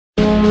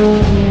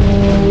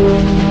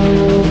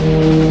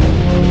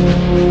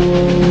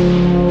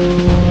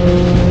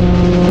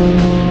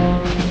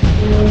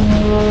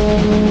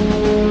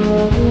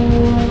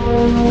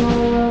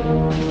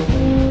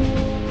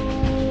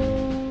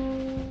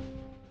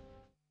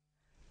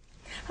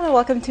Hello,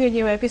 welcome to a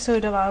new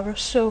episode of our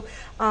show,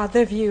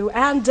 The View.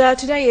 And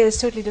today is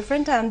totally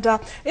different, and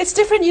it's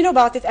different, you know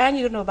about it, and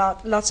you don't know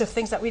about lots of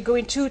things that we're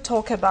going to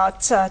talk about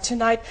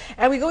tonight.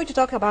 And we're going to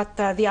talk about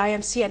the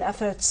IMC and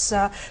efforts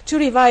to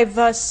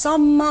revive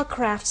some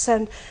crafts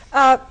and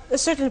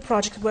certain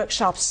project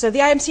workshops. The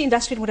IMC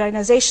Industrial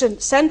Modernization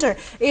Center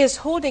is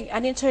holding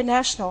an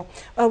international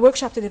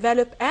workshop to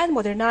develop and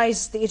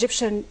modernize the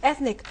Egyptian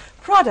ethnic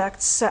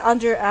products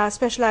under a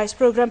specialized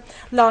program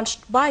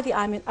launched by the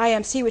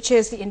IMC, which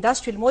is the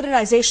Industrial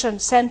Modernization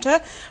Center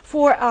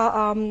for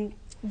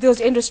those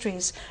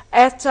industries.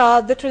 At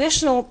the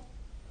traditional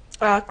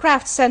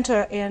craft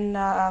center in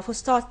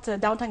Fustat,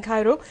 downtown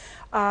Cairo,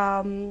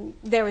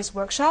 there is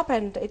workshop,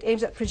 and it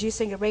aims at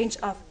producing a range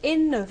of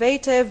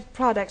innovative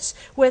products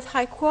with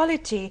high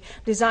quality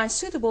designs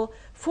suitable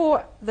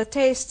for the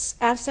tastes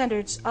and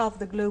standards of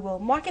the global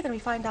market. And we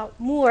find out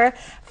more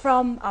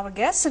from our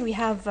guests, and we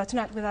have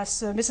tonight with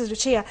us Ms.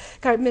 Lucia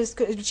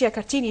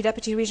Cartini,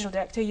 Deputy Regional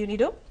Director,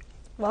 UNIDO.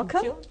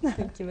 Welcome. Thank you.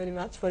 Thank you very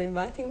much for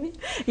inviting me.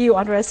 You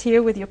honor us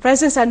here with your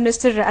presence, and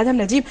Mr. Adam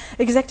Nadim,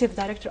 Executive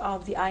Director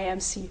of the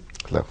IMC.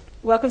 Hello.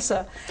 Welcome,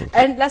 sir.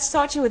 And let's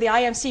start here with the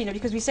IMC, you know,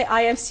 because we say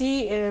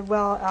IMC,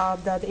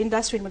 the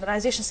Industrial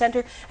Modernization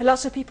Center, and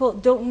lots of people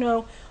don't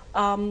know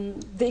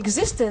the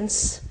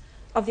existence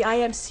of the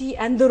IMC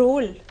and the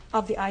role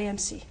of the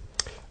IMC.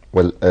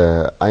 Well,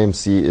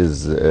 IMC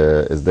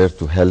is there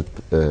to help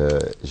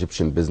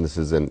Egyptian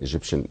businesses and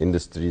Egyptian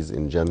industries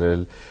in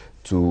general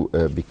to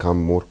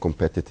become more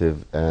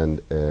competitive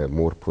and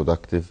more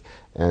productive,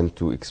 and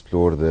to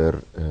explore their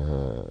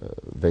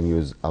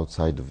venues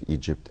outside of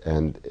Egypt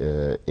and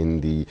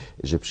in the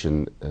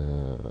Egyptian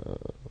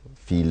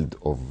field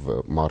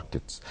of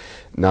markets.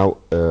 Now,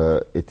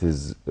 it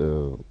is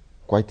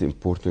quite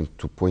important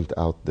to point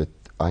out that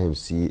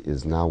IMC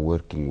is now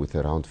working with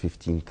around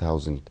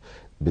 15,000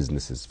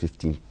 businesses,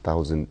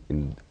 15,000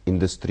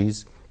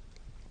 industries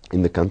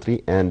in the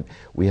country, and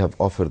we have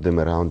offered them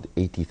around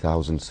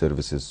 80,000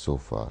 services so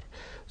far.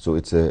 So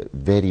it's a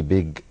very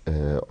big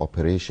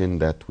operation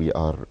that we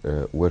are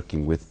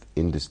working with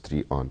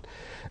industry on.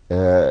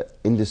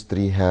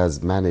 Industry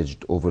has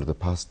managed over the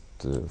past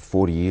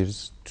 4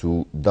 years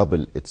to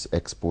double its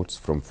exports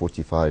from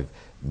 45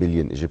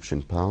 billion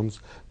Egyptian pounds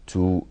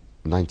to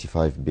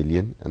 95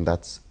 billion, and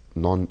that's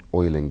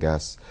non-oil and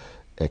gas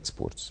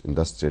exports,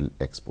 industrial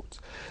exports.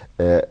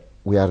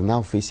 We are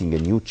now facing a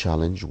new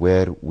challenge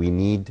where we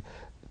need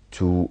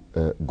to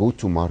go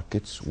to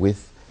markets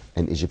with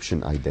an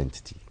Egyptian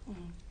identity.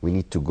 We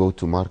need to go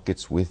to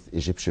markets with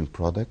Egyptian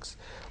products,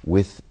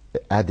 with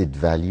added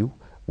value.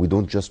 We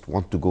don't just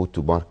want to go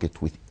to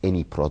market with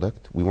any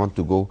product. We want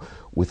to go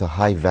with a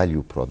high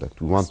value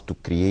product. We want to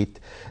create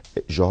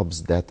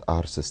jobs that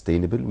are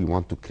sustainable. We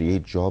want to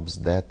create jobs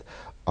that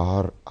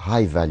are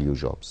high value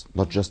jobs,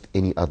 not just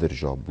any other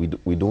job.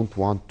 We don't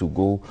want to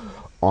go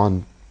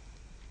on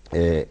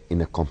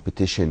in a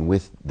competition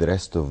with the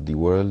rest of the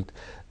world,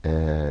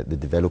 the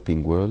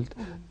developing world,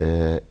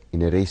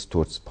 in a race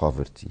towards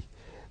poverty,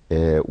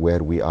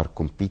 where we are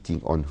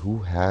competing on who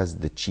has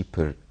the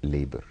cheaper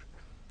labor.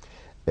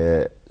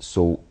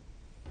 So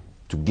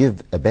to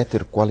give a better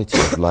quality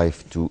of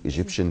life to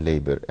Egyptian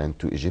labor and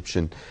to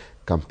Egyptian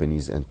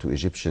companies and to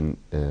Egyptian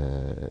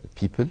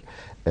people,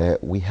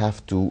 we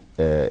have to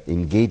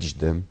engage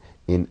them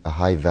in a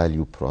high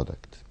value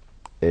product.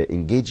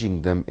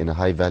 Engaging them in a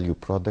high value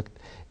product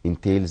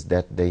entails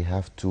that they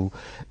have to,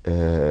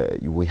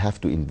 we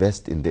have to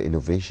invest in the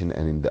innovation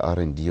and in the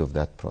R&D of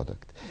that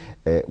product.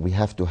 We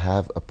have to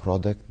have a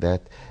product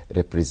that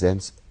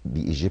represents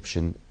the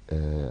Egyptian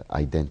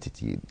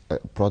identity, a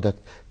product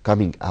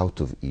coming out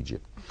of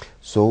Egypt.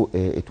 So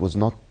it was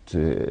not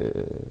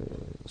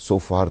so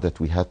far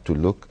that we had to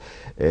look.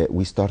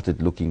 We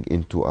started looking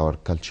into our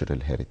cultural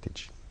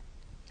heritage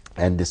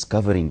and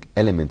discovering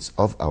elements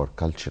of our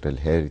cultural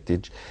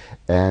heritage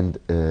and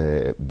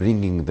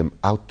bringing them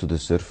out to the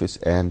surface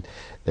and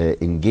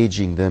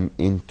engaging them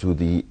into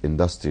the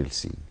industrial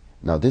scene.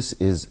 Now, this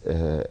is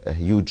a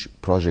huge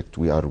project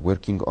we are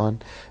working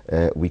on.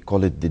 We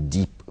call it the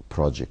DEEP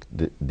project,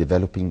 the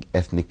Developing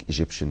Ethnic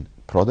Egyptian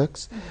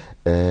Products.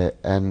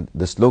 And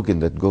the slogan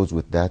that goes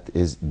with that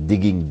is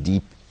digging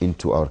deep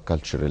into our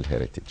cultural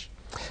heritage.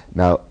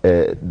 Now,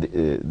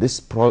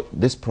 this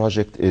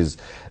project is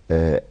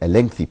a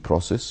lengthy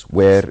process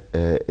where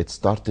it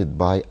started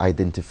by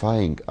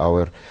identifying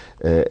our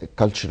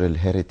cultural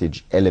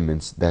heritage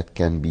elements that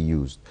can be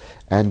used.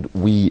 And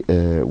we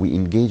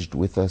engaged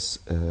with us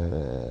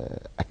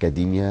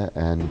academia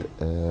and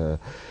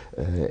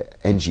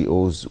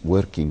NGOs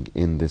working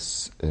in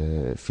this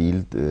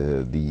field.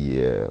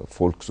 The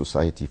Folk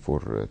Society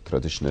for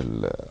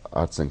Traditional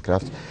Arts and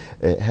Crafts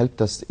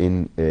helped us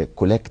in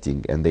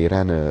collecting, and they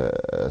ran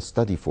a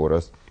study for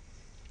us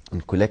in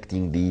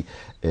collecting the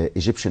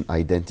Egyptian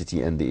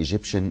identity and the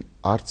Egyptian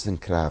arts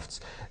and crafts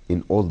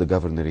in all the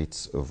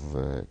governorates of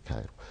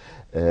Cairo.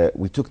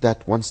 We took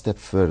that one step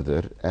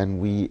further and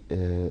we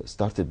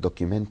started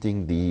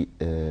documenting the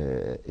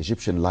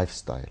Egyptian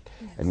lifestyle.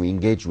 Yes. And we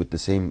engaged with the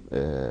same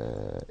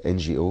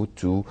NGO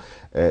to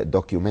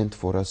document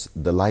for us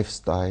the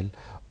lifestyle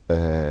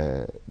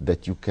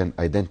that you can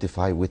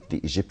identify with the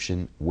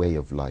Egyptian way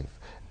of life.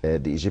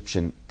 The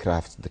Egyptian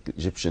crafts, the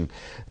Egyptian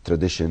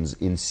traditions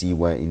in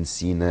Siwa, in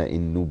Sina,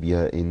 in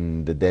Nubia,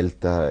 in the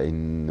Delta,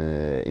 in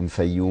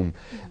Fayoum.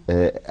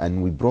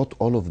 And we brought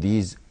all of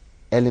these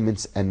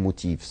elements and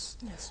motifs.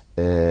 Yes.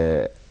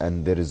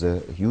 And there is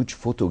a huge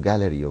photo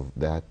gallery of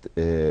that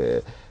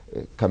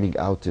coming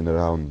out in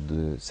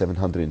around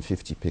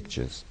 750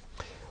 pictures,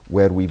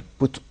 where we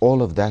put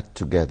all of that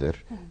together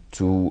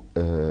to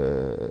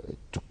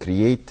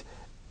create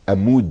a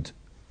mood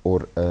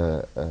or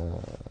a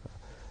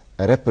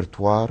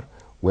repertoire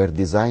where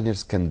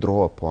designers can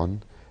draw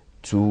upon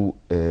to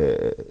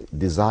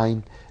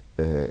design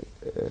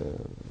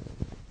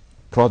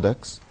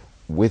products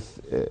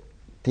with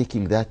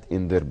taking that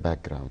in their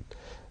background.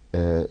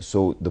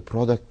 So the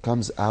product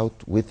comes out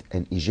with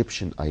an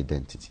Egyptian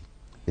identity.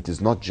 It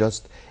is not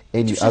just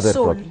any Egyptian other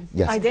soul. product.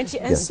 Yes. Identity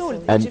and Yes.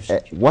 soul. And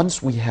Egyptian.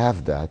 once we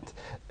have that,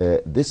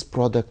 this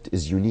product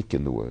is unique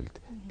in the world.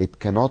 It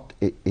cannot,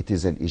 it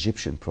is an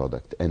Egyptian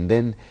product. And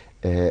then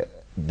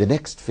the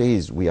next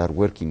phase we are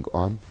working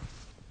on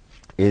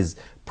is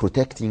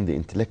protecting the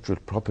intellectual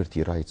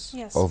property rights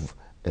Yes. of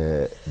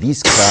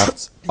these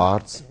crafts,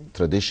 arts,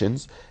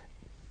 traditions,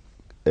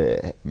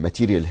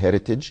 material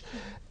heritage,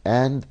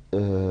 and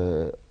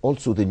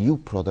also the new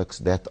products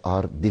that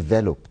are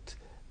developed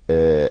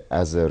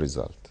as a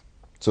result.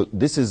 So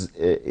this is,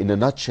 in a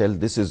nutshell,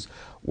 this is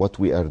what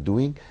we are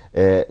doing.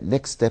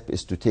 Next step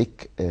is to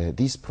take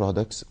these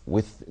products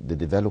with the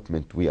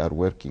development we are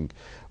working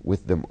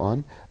with them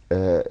on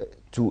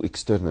to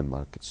external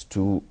markets,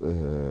 to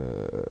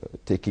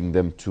taking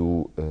them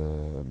to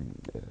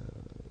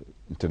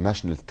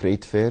international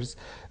trade fairs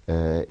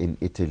in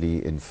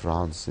Italy, in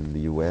France, in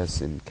the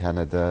US, in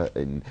Canada.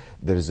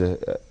 There is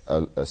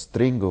a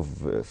string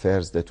of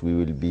fairs that we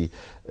will be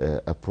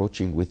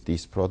approaching with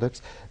these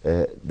products.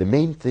 The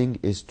main thing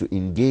is to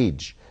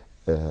engage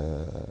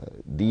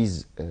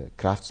these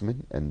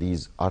craftsmen and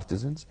these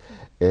artisans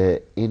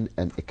in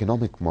an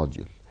economic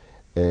module.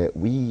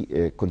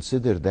 We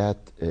consider that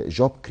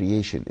job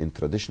creation in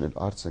traditional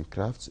arts and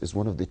crafts is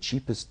one of the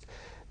cheapest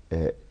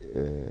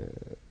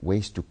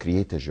ways to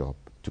create a job,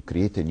 to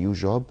create a new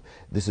job.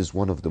 This is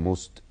one of the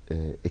most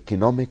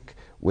economic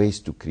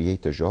ways to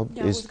create a job.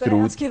 Yeah, Is I was going through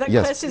to ask you that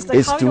yes, question. It's like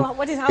is how, to-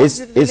 how is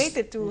it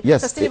related to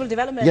yes, sustainable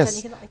development? Yes.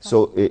 And economic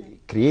So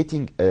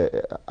creating,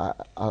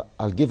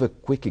 I'll give a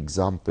quick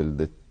example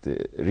that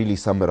really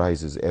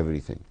summarizes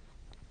everything.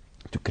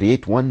 To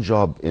create one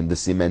job in the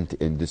cement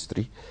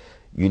industry,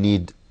 you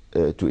need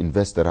to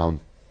invest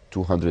around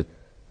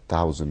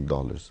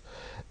 $200,000.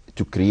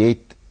 To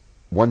create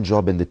one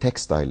job in the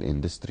textile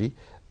industry,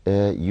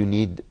 you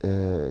need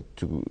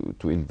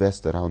to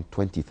invest around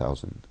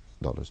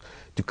 $20,000.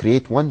 To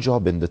create one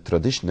job in the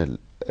traditional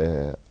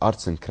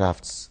arts and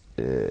crafts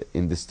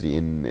industry,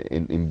 in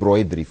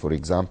embroidery, for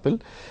example,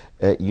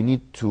 you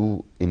need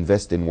to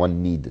invest in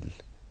one needle.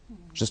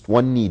 Just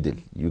one needle.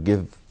 You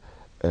give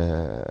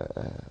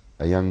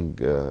a young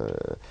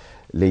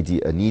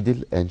lady a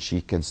needle and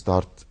she can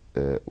start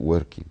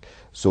working.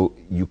 So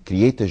you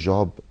create a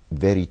job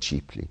very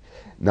cheaply.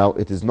 Now,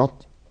 it is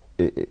not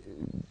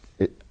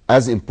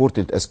as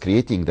important as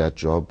creating that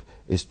job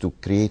is to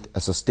create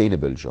a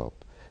sustainable job.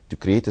 To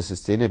create a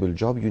sustainable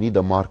job, you need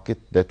a market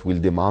that will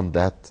demand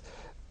that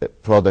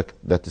product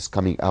that is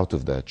coming out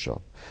of that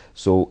job.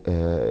 So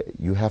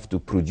you have to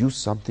produce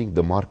something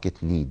the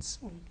market needs.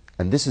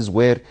 And this is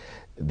where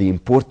the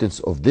importance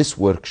of this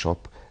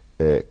workshop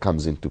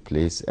comes into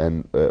place,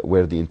 and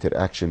where the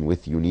interaction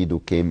with UNIDO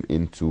came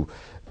into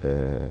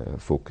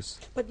focus.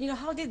 But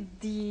how did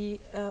the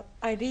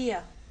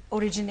idea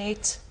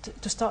originate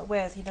to start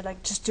with?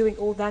 Like just doing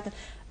all that.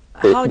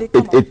 How did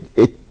it come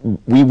up?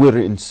 We were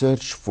in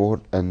search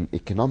for an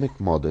economic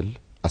model,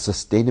 a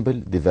sustainable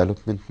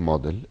development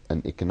model,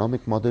 an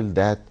economic model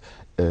that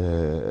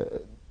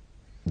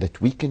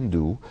that we can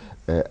do,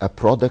 a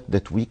product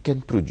that we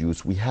can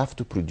produce. We have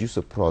to produce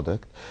a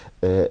product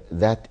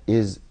that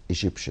is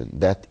Egyptian,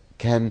 that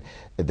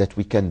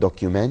we can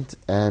document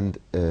and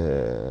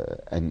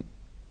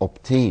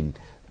obtain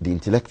the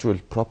intellectual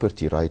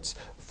property rights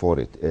for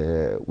it.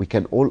 We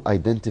can all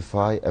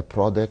identify a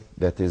product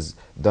that is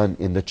done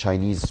in the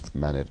Chinese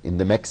manner, in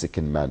the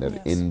Mexican manner,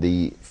 Yes. in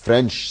the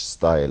French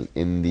style,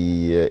 in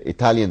the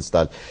Italian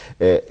style,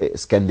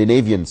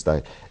 Scandinavian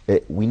style.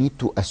 We need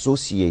to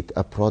associate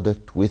a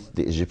product with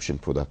the Egyptian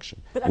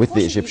production, But with the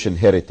unfortunately, Egyptian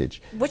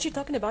heritage. What you're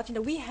talking about,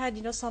 we had,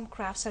 some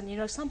crafts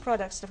and, some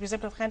products, for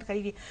example, Khan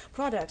Khalili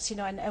products,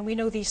 and we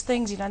know these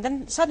things, and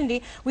then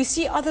suddenly we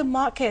see other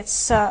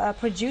markets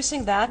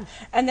producing that,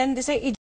 and then they say